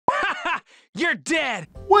You're dead!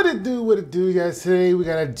 What it do, guys? Today we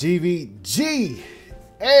got a GVG.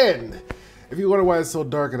 And if you wonder why it's so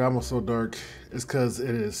dark and I'm so dark, it's because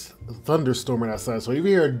it is thunderstorming outside. So if you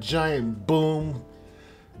hear a giant boom,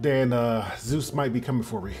 then Zeus might be coming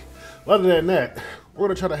for me. Other than that, we're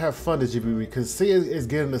going to try to have fun this GVG because Senya is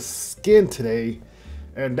getting the skin today.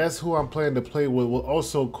 And that's who I'm planning to play with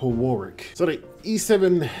also Kawerik. So the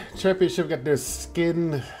E7 Championship got their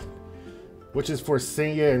skin, which is for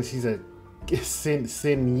Senya, and she's a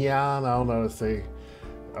Senya, I don't know how to say.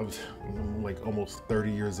 I'm like almost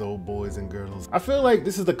 30 years old, boys and girls. I feel like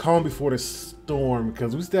this is the calm before the storm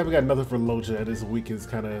because we still haven't got nothing for Loja. This week is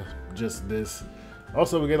kind of just this.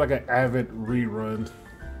 Also, we get like an Avid rerun,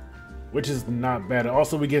 which is not bad.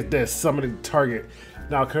 Also, we get this summoning target.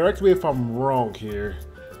 Now, correct me if I'm wrong here.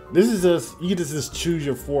 This is just, you can just choose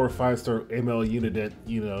your 4 or 5 star ML unit that,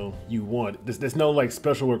 you want. There's no like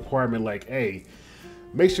special requirement like, hey,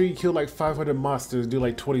 make sure you kill like 500 monsters, do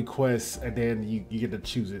like 20 quests, and then you get to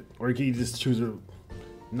choose it. Or you can just choose it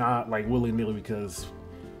not like willy-nilly because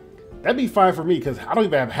that'd be fine for me because I don't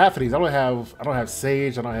even have half of these. I don't have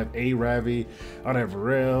Sage, I don't have A Ravi, I don't have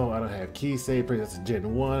Varel, I don't have Kisei, that's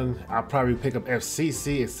Gen 1. I'll probably pick up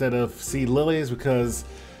FCC instead of C Lilies because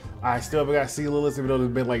I still haven't got C Lilies, even though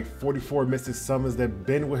there's been like 44 mystic summons that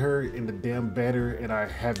been with her in the damn banner, and I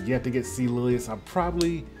have yet to get C Lilies. I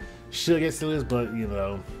probably should get C Lilies, but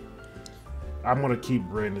I'm gonna keep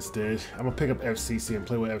Ren instead. I'm gonna pick up FCC and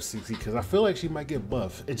play with FCC because I feel like she might get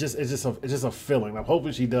buff. It's just a feeling. I'm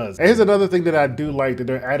hoping she does. And here's another thing that I do like that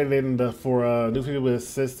they're adding in for new people with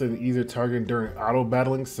assist and easier targeting during auto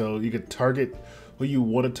battling, so you can target who you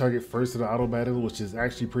want to target first in the auto battle, which is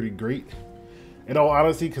actually pretty great. In all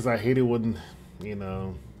honesty, because I hate it when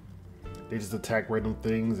they just attack random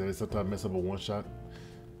things and sometimes mess up a one shot.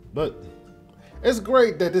 But it's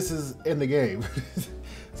great that this is in the game.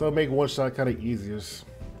 So it make one shot kind of easier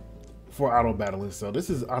for auto battling. So this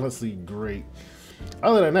is honestly great.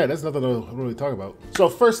 Other than that, that's nothing to really talk about. So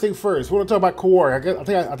first thing first, we're gonna talk about Kawerik.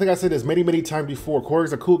 I think I said this many times before.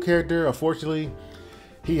 Kawerik's a cool character. Unfortunately,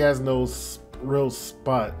 he has no real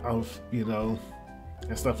spot of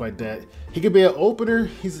and stuff like that. He could be an opener.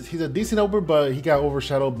 He's a decent opener, but he got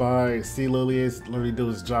overshadowed by C Lilies. Literally do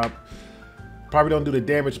his job. Probably don't do the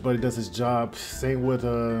damage, but he does his job. Same with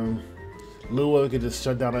Lua, can just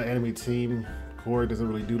shut down an enemy team. Kawerik doesn't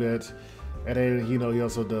really do that. And then he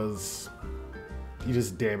also does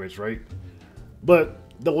just damage, right? But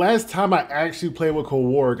the last time I actually played with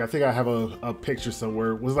Kawerik, I think I have a picture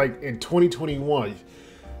somewhere, was like in 2021.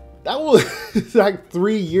 That was like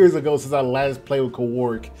 3 years ago since I last played with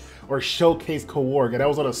Kawerik or showcased Kawerik, and that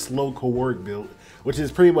was on a slow Kawerik build, which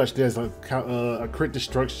is pretty much this a crit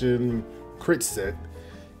destruction crit set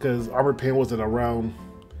because armor pen wasn't around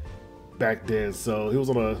back then, so he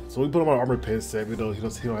was on so we put him on an armor pen set. He don't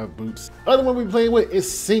have boots. Other one we played with is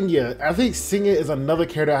Senya. I think Senya is another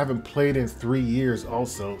character I haven't played in 3 years.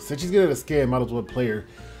 Also, since she's getting a skin, might as well play her.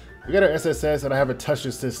 We got our SSS, and I haven't touched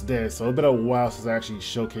her since then, so it's been a while since I actually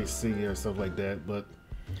showcased Senya and stuff like that. But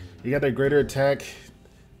you got that greater attack,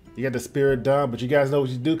 you got the spirit down, but you guys know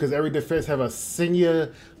what you do because every defense have a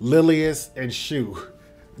Senya, Lilius, and Shu,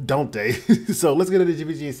 don't they? So let's get into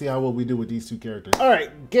GVG and see how well we do with these two characters. All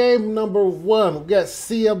right, game number 1. We got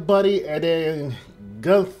Sia Buddy and then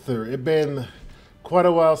Gunther. It's been quite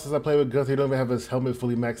a while since I played with Gunther. He don't even have his helmet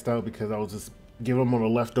fully maxed out because I was just giving him on a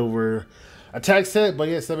leftover attack set, but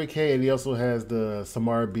yeah, 7K, and he also has the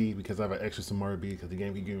Samara B because I have an extra Samara B because the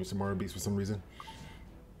game can give me Samara Bs for some reason.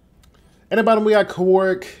 And at the bottom we got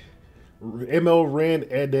Kawerik, ML Ren,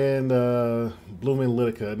 and then Blooming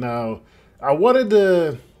Litica. Now, I wanted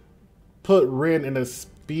to put Ren in a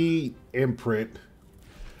speed imprint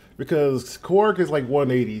because Kawerik is like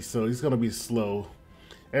 180, so he's gonna be slow,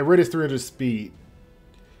 and Ren is 300 speed.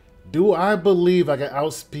 Do I believe I can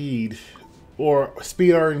outspeed or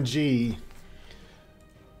speed RNG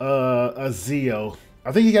a Zeo?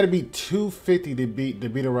 I think you got to be 250 to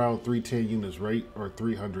beat around 310 units, right? Or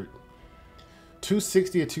 300.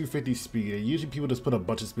 260 or 250 speed. And usually people just put a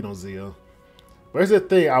bunch of speed on Zeo. But here's the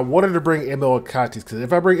thing, I wanted to bring ML Akatis because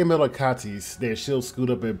if I bring ML Akatis, then she'll scoot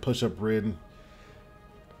up and push up Ren.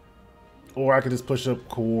 Or I could just push up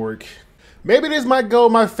Kawerik. Maybe this might go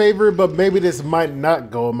in my favor, but maybe this might not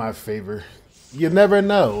go in my favor. You never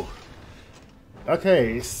know.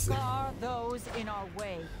 Okay,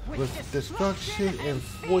 with destruction and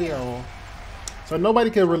foil, so nobody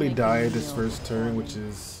can really die in this first turn, which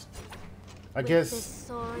is, I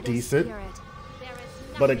guess, decent.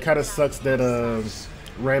 But it kind of sucks that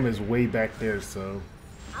Ram is way back there. So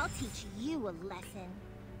I'll teach you a lesson.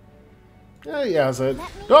 Yeah, so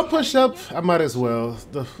do I push up? I might as well.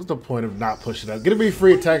 What's the point of not pushing up? Gonna be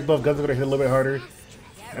free attack buff, guns are gonna hit a little bit harder.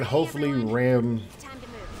 And hopefully Ram,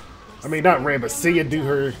 I mean not Ram, but Senya do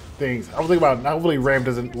her things. I was thinking about, hopefully Ram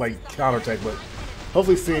doesn't like counterattack, but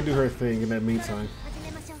hopefully Senya do her thing in that meantime.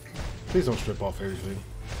 Please don't strip off everything.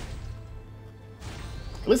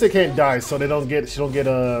 At least they can't die, so they don't get, she don't get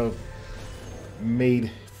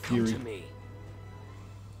made fury.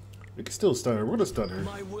 We can still stun her. We're gonna stun her.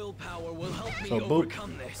 My willpower will help me So boop.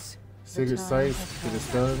 overcome this. Secret sight, get it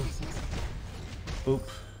stun. Boop.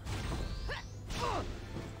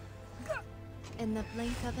 In the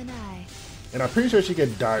blink of an eye. And I'm pretty sure she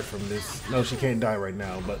can die from this. No, she can't die right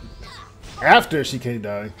now, but after she can't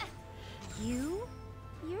die. You're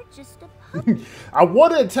just a puppy. I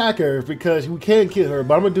want to attack her because we can't kill her,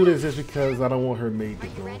 but I'm gonna do this just because I don't want her maid to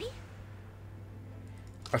go off.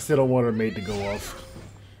 I still don't want her maid to go off.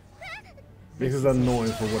 This is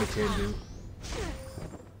annoying for what it can do.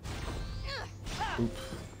 Oop.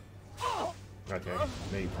 Okay,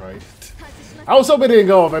 maid pride. I was hoping it didn't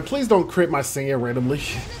go off, and please don't crit my Senya randomly.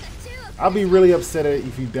 I'll be really upset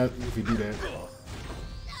if you do that.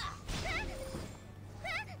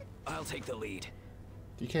 I'll take the lead.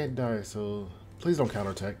 You can't die, so please don't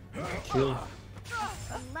counterattack. Kill.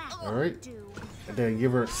 Alright. And then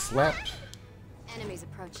give her a slap. Enemies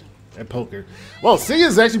approaching. And poke her. Well, Senya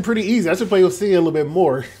is actually pretty easy. I should play with Senya a little bit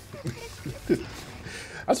more.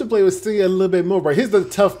 I should play with Senya a little bit more, but here's the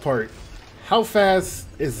tough part. How fast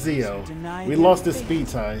is Zio? We lost the speed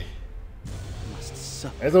tie.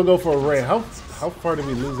 Let's go for a ray. How far did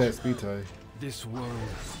we lose that speed tie? This world.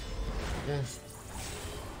 Yeah.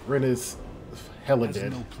 Ren is hella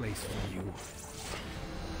dead. No place for you.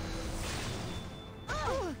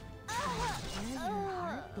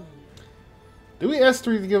 Do we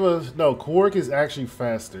S3 to give us... No, Kawerik is actually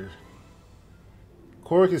faster.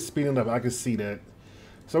 Kawerik is speeding up. I can see that.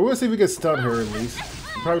 So we're going to see if we can stun her at least.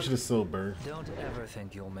 We probably should have sold her. Don't ever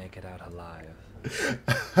think you'll make it out alive.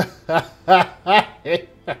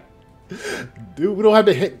 Dude, we don't have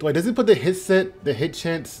the hit... Wait, does it put the hit set, the hit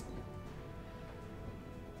chance?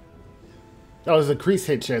 Oh, it's increased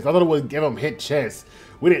hit chance. I thought it would give him hit chance.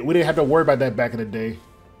 We didn't have to worry about that back in the day.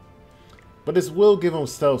 But this will give him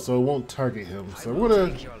stealth, so it won't target him. So we're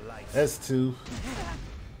gonna S2.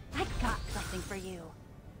 I got something for you.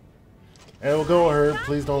 And we'll go with her.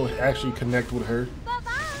 Please don't actually connect with her.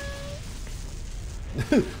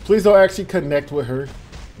 Bye-bye. Please don't actually connect with her.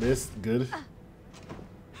 This good.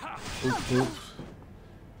 Boop, boop.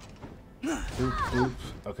 Boop, boop.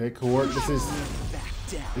 Okay, Kawerik. This is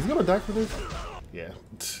he gonna die for this? Yeah.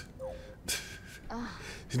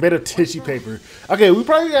 He's made of tissue paper. Okay, we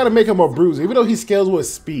probably gotta make him more bruiser, even though he scales with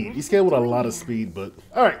speed. He scales with a lot of speed, but...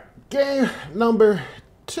 Alright, game number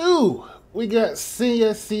 2. We got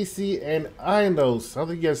Senya, CC, and Ainos. I don't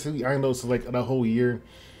think you guys see Ainos for like the whole year.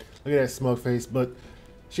 Look at that smug face, but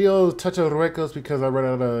she'll touch her records because I ran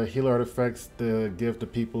out of healer artifacts to give to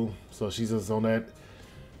people, so she's just on that.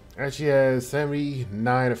 And she has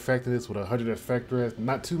 79 effectiveness with 100 effect res.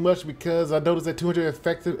 Not too much because I noticed that 200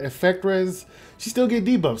 effect res, she still get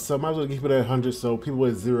debuffs. So I might as well keep it at 100 so people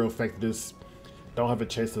with 0 effectiveness don't have a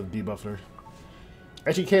chance of debuffing her.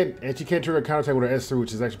 And she can't trigger a counterattack with her S3,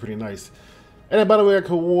 which is actually pretty nice. And then by the way, I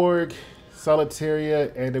Kawerik,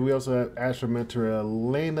 Solitaria, and then we also have Astra Mentor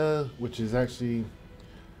Elena, which is actually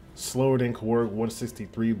slower than Kawerik,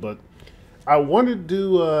 163. But I wanted to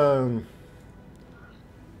do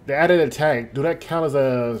the added attack. Do that count as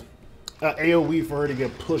a AoE for her to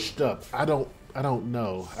get pushed up? I don't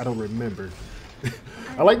know. I don't remember.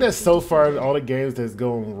 I like that so far all the games that's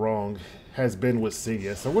going wrong has been with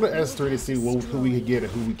Senya. So we're gonna S3 to see who we can get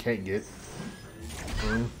and who we can't get.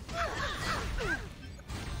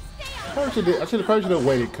 I should have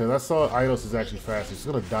waited because I saw Ainos is actually faster. She's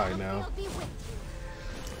gonna die now.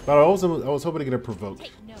 But I was hoping to get her provoked.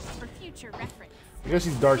 Because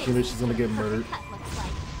she's dark unit, she's gonna get murdered.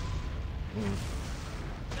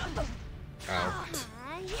 Ow.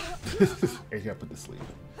 Hey, got put to sleep.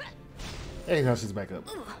 Hey, now she's back up.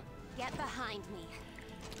 Get behind me.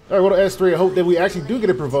 Alright, we'll S3. I hope that we actually do get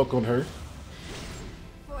a provoke on her.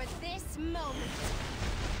 For this moment.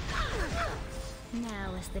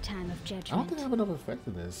 Now is the time of judgment. I don't think I have enough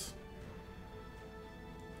effectiveness.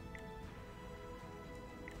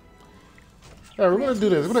 Alright, we're gonna do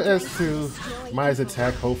this. We're gonna S2 Maya's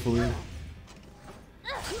attack, hopefully.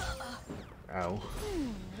 Ow.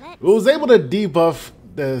 We was able to debuff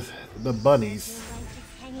the bunnies.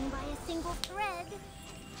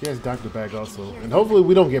 She has Dr. Bag also, and hopefully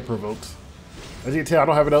we don't get provoked. As you can tell, I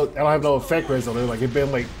don't have no effect res on it. Like it's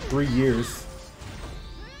been like 3 years.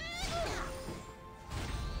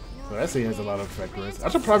 So that Senya has a lot of effect rest. I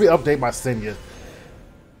should probably update my Senya.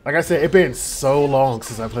 Like I said, it's been so long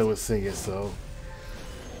since I played with Senya, so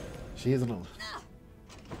she is a little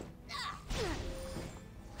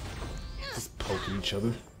just poking each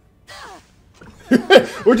other.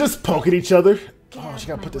 We're just poking each other. Oh, she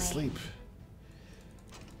got put to sleep.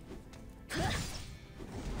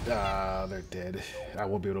 Ah, they're dead. I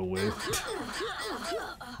won't be able to win.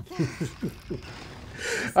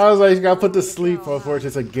 I was like, she got put to sleep. Unfortunately,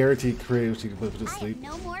 it's a guaranteed crit. She can put to sleep.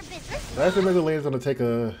 No more business. I think the lady's gonna take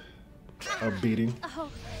a beating, Oh,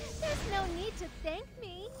 there's no need to thank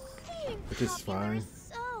me. which is fine.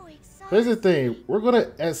 So excited. Here's the thing: we're gonna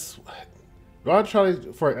try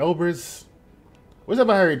for Elber's. What's up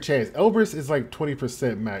about higher chance? Elber's is like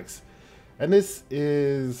 20% max, and this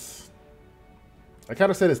is. I kind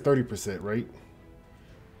of said it's 30%, right?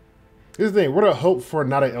 Here's the thing: we're gonna hope for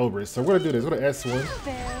not an Elber's, so we're gonna do this. We're gonna S1.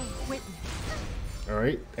 All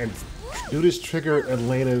right, and do this trigger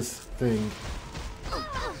Elena's thing.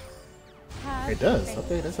 It does.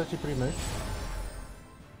 Okay, that's actually pretty nice.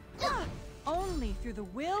 Only through the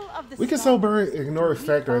will of the We can soul burn, ignore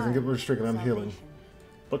factors, and get restricted on healing.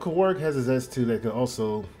 But Kawerik has his S2 that can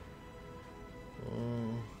also.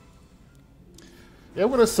 Yeah,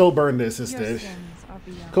 we're gonna soul burn this instead.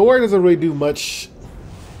 Kawerik doesn't really do much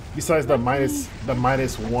besides the minus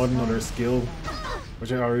one on their skill,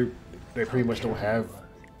 which they pretty much don't have.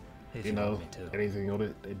 You know, anything on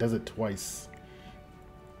it. It does it twice.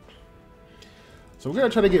 So we're gonna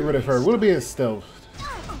try to get rid of her. We'll be in stealth.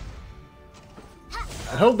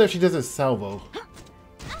 I hope that she doesn't salvo.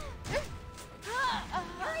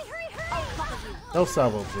 No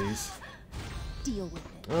salvo, please. Deal with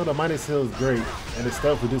it. Oh, the minus heal is great, and the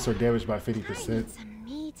stealth reduces her damage by 50%. Some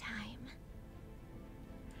me time.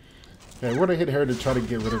 Okay, we're gonna hit her to try to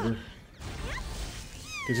get rid of her.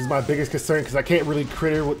 Which is my biggest concern because I can't really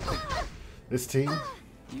crit her with this team.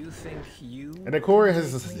 You think you? And the core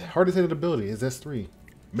has his hardest hitting ability, his S3.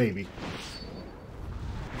 Maybe.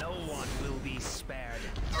 No one will be spared.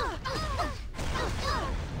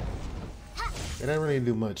 It ain't really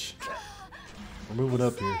do much. We're moving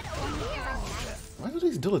up here. Why do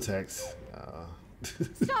these dual attacks?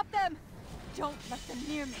 Stop them! Don't let them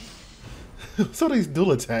near me. So these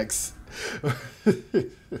dual attacks.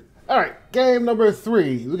 Alright, game number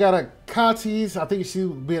 3. We got a Katis. I think she'll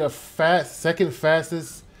be the second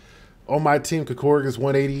fastest on my team. Kawerik is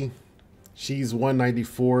 180. She's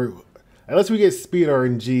 194. Unless we get speed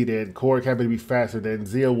RNG, then Kawerik happen to be faster, then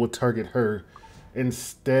Zeo will target her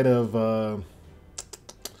instead of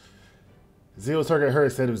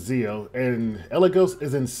Zeo. And Elegos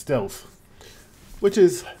is in stealth, which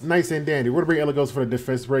is nice and dandy. We're gonna bring Elegos for the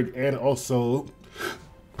defense break and also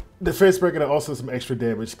defense break and also some extra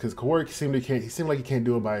damage because Kawerik seemed like he can't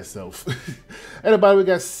do it by himself. And about we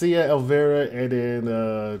got Senya, Elvira, and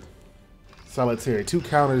then Solitary. 2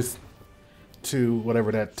 counters to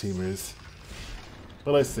whatever that team is.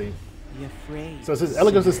 But let's see. So since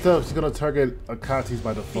Elegos is stealth, she's gonna target Akatis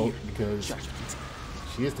by default because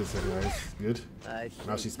she is disorganized. Good.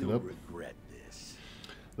 Now she's good up.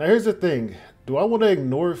 Now here's the thing. Do I want to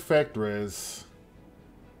ignore Factorez?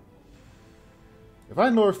 If I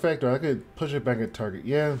ignore Factor, I could push it back at target.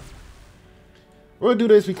 Yeah. We're going to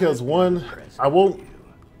do this because, one, I want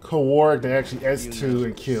Kawerik to actually S2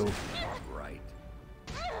 and kill.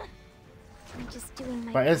 I'm just doing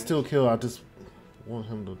my By S2 kill, I just want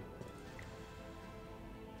him to...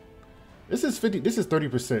 This is 50. This is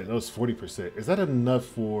 30%. That was 40%. Is that enough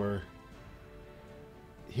for...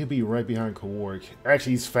 He'll be right behind Kawerik.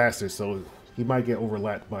 Actually, he's faster, so he might get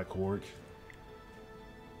overlapped by Kawerik.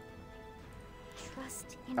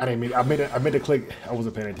 I didn't mean. I meant to click. I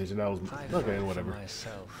wasn't paying attention. That was okay. Whatever.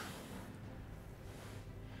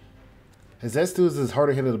 His S2 is his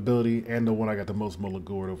harder hitting ability, and the one I got the most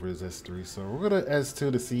Mulligord over his S3. So we're gonna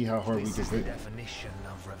S2 to see how hard we can hit. Definition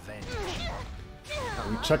of revenge.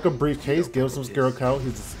 We check a briefcase, give him some Scarab Cow.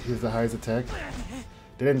 He's the highest attack.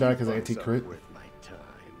 They didn't die because of anti-crit.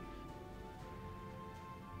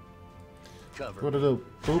 What to do?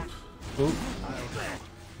 Boop, boop.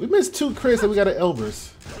 We missed 2 crits and we got an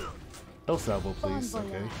Elber's. No salvo, please.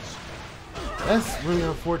 Okay. That's really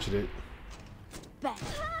unfortunate.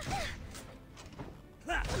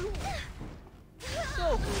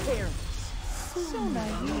 So careless. So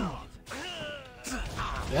naive.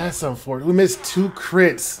 That's unfortunate. We missed 2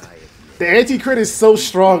 crits. The anti-crit is so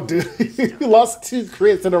strong, dude. We lost 2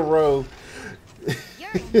 crits in a row.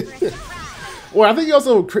 Well, I think you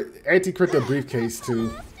also anti-crit the briefcase,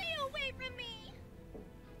 too.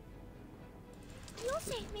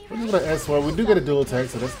 We're gonna S1. We do get a dual attack,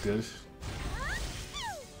 so that's good.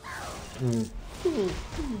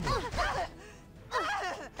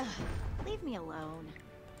 Leave me alone.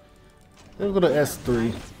 Let's go to S3. To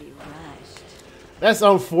be rushed. That's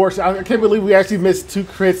unfortunate. I can't believe we actually missed 2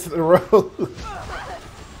 crits in a row.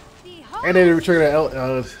 And then we triggered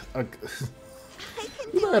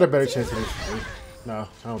you had a better chance of this. No,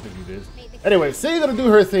 I don't think you did. Anyway, Senya's gonna do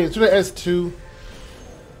her thing. She's to S2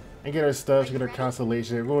 and get her stuff. She get her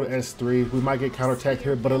constellation. We'll go to S3. We might get counterattacked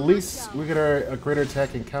here, but at least we get her a greater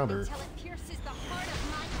attack and counter.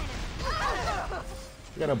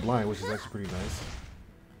 We got a blind, which is actually pretty nice.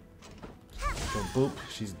 So boop,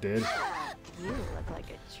 she's dead. You look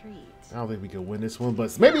like a treat. I don't think we can win this one,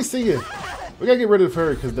 but maybe Senya. We gotta get rid of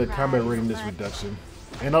her because the combat rating is reduction.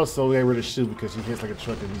 And also we got rid of Shoe because she hits like a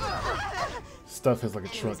truck and stuff hits like a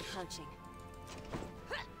truck. So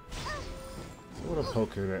what a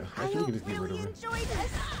poke her that. Actually we can just get rid of her.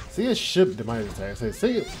 Senya should demise attack.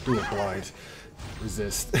 Senya do a blind.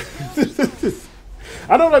 Resist.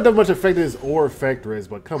 I don't like that much effect is or effect is,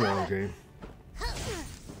 but come on, game.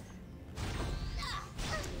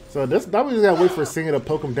 So this now we just gotta wait for Senya to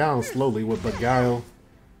poke him down slowly with Beguile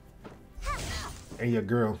and your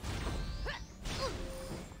girl.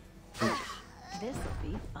 This'll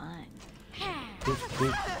be fun. Boop,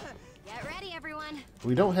 boop. Get ready, everyone.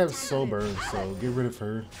 We don't have Soul Burn, so get rid of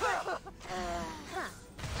her.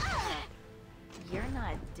 You're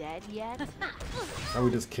not dead yet. Now we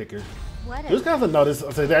just kick her. What This kind of a notice.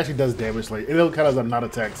 So it actually does damage. Like it'll kind of a not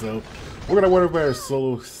attack. So we're gonna worry about her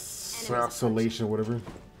solo isolation, whatever.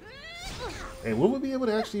 And will we be able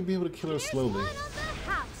to actually be able to kill her slowly?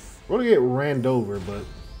 We're gonna get ran over, but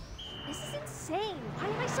This is insane. Why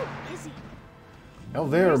am I so busy?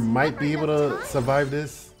 Elvira might be able to survive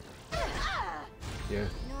this. Yeah,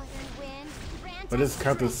 Northern wind. but this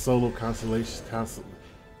counts as solo consolation. You look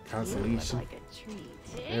Consolation. like a treat.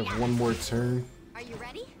 We have one more turn. Are you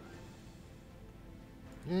ready?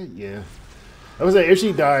 Yeah. I was saying, if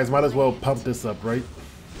she dies, might as well pump this up, right?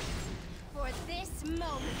 For this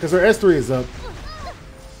moment. Because her S3 is up.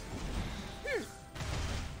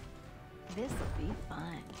 This'll be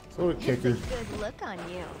fun. So we'll kick her. Good look on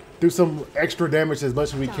you. Do some extra damage as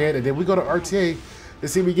much as we can, and then we go to RTA to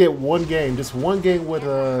see if we get one game. Just one game with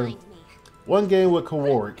Kawerik.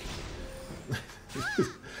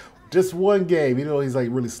 Just one game. You know he's like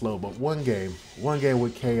really slow, but one game. One game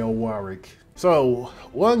with Kawerik. So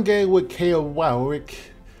one game with Kawerik.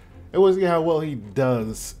 It was see how well he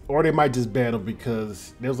does, or they might just ban him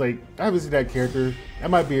because it was like I haven't seen that character. That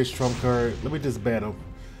might be his trump card. Let me just ban him.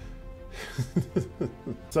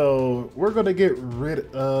 So we're gonna get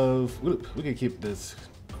rid of. We can keep this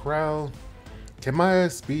Crow. Can my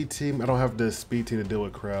speed team? I don't have the speed team to deal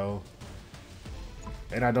with Crow,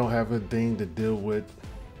 and I don't have a thing to deal with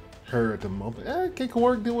her at the moment. Can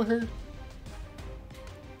Kawerik deal with her?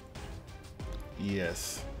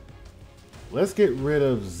 Yes. Let's get rid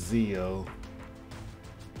of Zeo.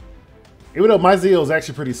 Even though my Zeo is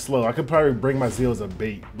actually pretty slow, I could probably bring my Zeo as a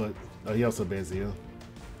bait, but he also bans Zeo.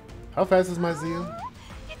 How fast is my Zeo?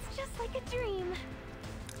 It's just like a dream.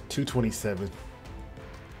 227.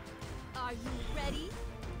 Are you ready?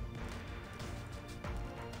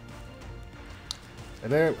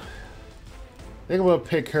 And then I think I'm gonna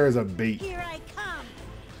pick her as a bait Here I come.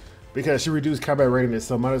 because she reduced combat readiness,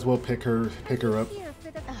 so might as well pick her up. Here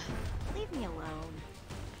for the. Leave me alone.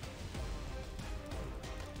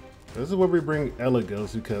 This is where we bring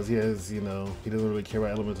Elegos because he has, he doesn't really care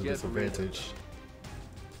about elemental disadvantage.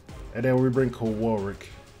 And then we bring Kawerik.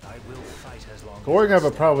 I will fight as long Kawerik as have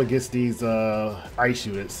a problem against these ice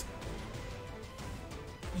shooters.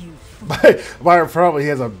 you By a problem, he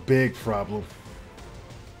has a big problem.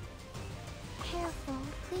 Careful.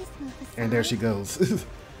 Please move aside. And there she goes.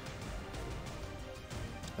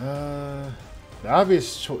 The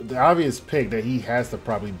obvious pick that he has to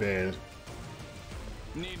probably ban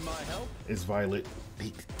need my help. is Violet.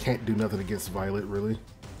 He can't do nothing against Violet, really.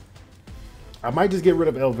 I might just get rid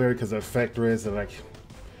of Elvira because the effect res and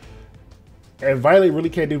Violet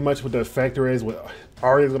really can't do much with the effect res.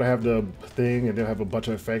 Arya's gonna have the thing, and they'll have a bunch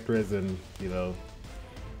of effect res, and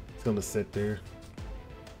it's gonna sit there.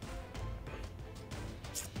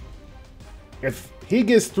 If he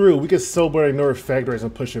gets through, we can sober ignore effect res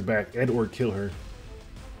and push her back and or kill her.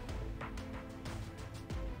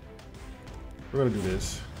 We're gonna do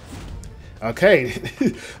this. Okay,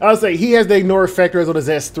 I was say he has the ignore effect res on his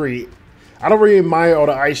S3. I don't really mind all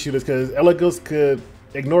the ice shooters because Elegos could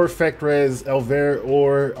ignore effect res, Elvira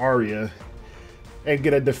or Arya, and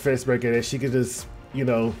get a defense break in it. She could just,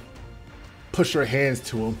 push her hands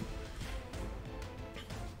to him.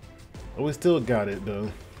 But we still got it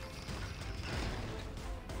though.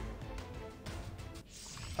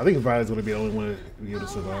 I think Violet's gonna be the only one to be able to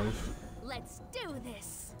survive. Let's do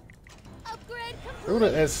this. Upgrade We're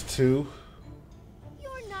complete. gonna S2.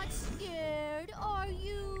 You're not scared, are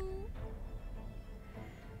you?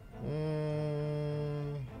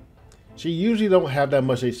 She usually don't have that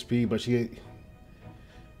much HP, but she.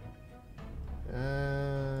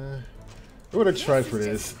 We're gonna try for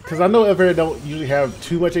this because I know Elvira don't usually have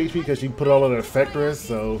too much HP because she put all of the effectors.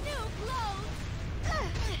 So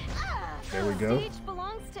there we go. Stage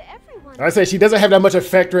belongs to everyone. I say she doesn't have that much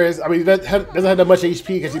effectors. I mean, doesn't have that much HP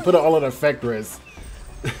because she put all of the effectors.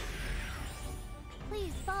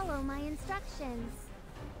 Please follow my instructions.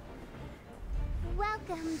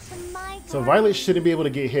 Welcome to my So Violet shouldn't be able to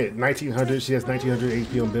get hit. 1900. She has 1900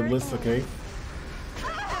 HP on Biblis. Okay.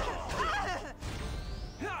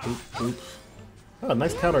 Oop, oop. Oh,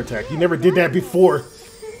 nice counterattack. You never did that before.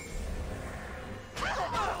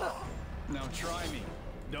 Now try me.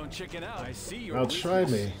 Don't chicken out. I see your Now try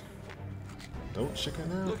weakness. me. Don't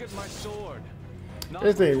chicken out. Look at my sword. Not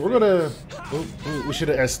Here's the thing. my We're gonna. face. Ooh, we should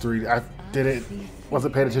have S3. I didn't.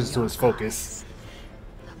 Wasn't paying attention to his focus.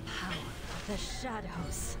 The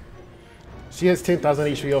shadows. She has 10,000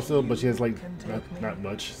 HP also, but she has like not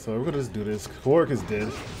much. So we're gonna just do this. Kawerik is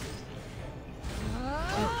dead.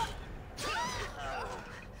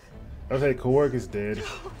 Okay, Kawerik is dead.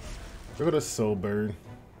 We're gonna soul burn.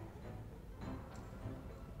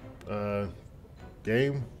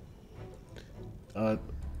 Game.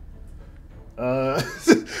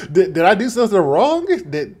 Did I do something wrong?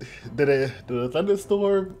 Did a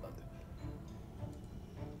thunderstorm?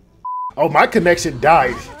 Oh, my connection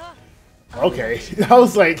died. Okay, I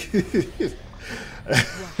was like. Do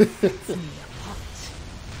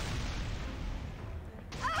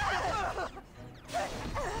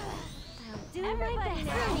my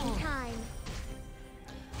best anytime.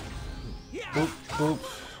 Boop, boop.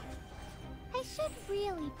 I should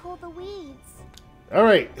really pull the weeds. All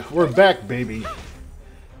right, we're back, baby.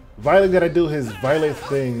 Violet gotta do his Violet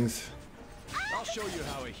things. I'll show you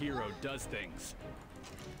how a hero does things.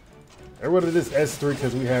 Everybody did this S3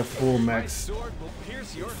 because we have full My max sword will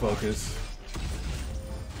pierce your focus.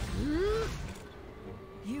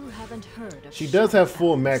 You haven't heard of She does have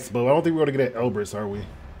full max, but I don't think we're gonna get an Elbrus, are we?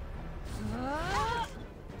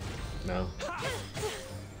 No.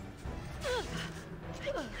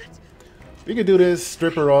 We can do this.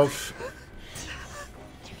 Strip her off.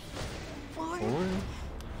 Four.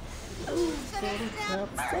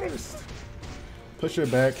 First. Push her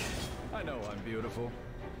back. I know I'm beautiful.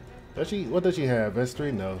 Does she? What does she have?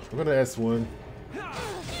 S3? No. We're gonna S1.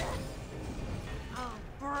 I'll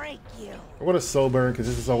break you. We're gonna soul burn because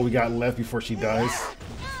this is all we got left before she dies.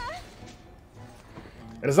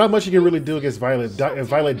 And there's not much you can really do against Violet. If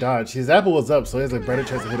Violet dodged, his apple was up, so he has a better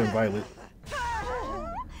chance of hitting Violet.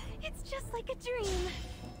 It's just like a dream.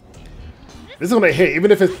 This is gonna hit,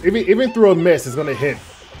 even if it's even through a miss, it's gonna hit.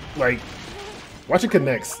 Like, watch it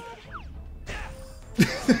connects.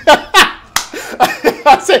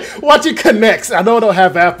 I say, watch it connects. I know I don't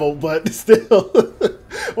have apple, but still,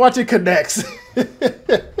 watch it connects.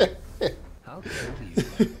 I'll kill you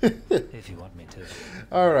if you want me to.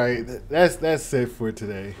 All right, that's it for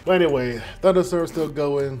today. But anyway, thunderstorm's still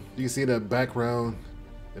going. You can see the background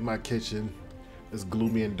in my kitchen. It's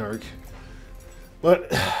gloomy and dark.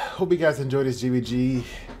 But hope you guys enjoyed this GVG.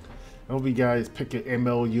 I hope you guys pick your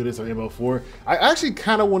ML units or ML4. I actually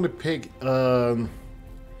kind of want to pick the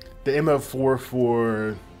ML4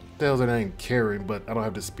 for the hell's her name, Karen, but I don't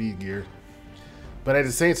have the speed gear. But at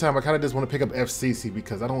the same time, I kind of just want to pick up FCC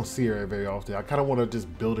because I don't see her very often. I kind of want to just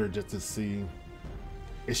build her just to see,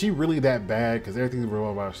 is she really that bad? Because everything's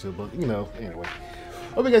real about shit, but you know, anyway.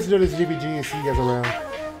 Hope you guys enjoyed this GVG and see you guys around.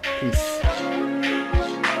 Peace.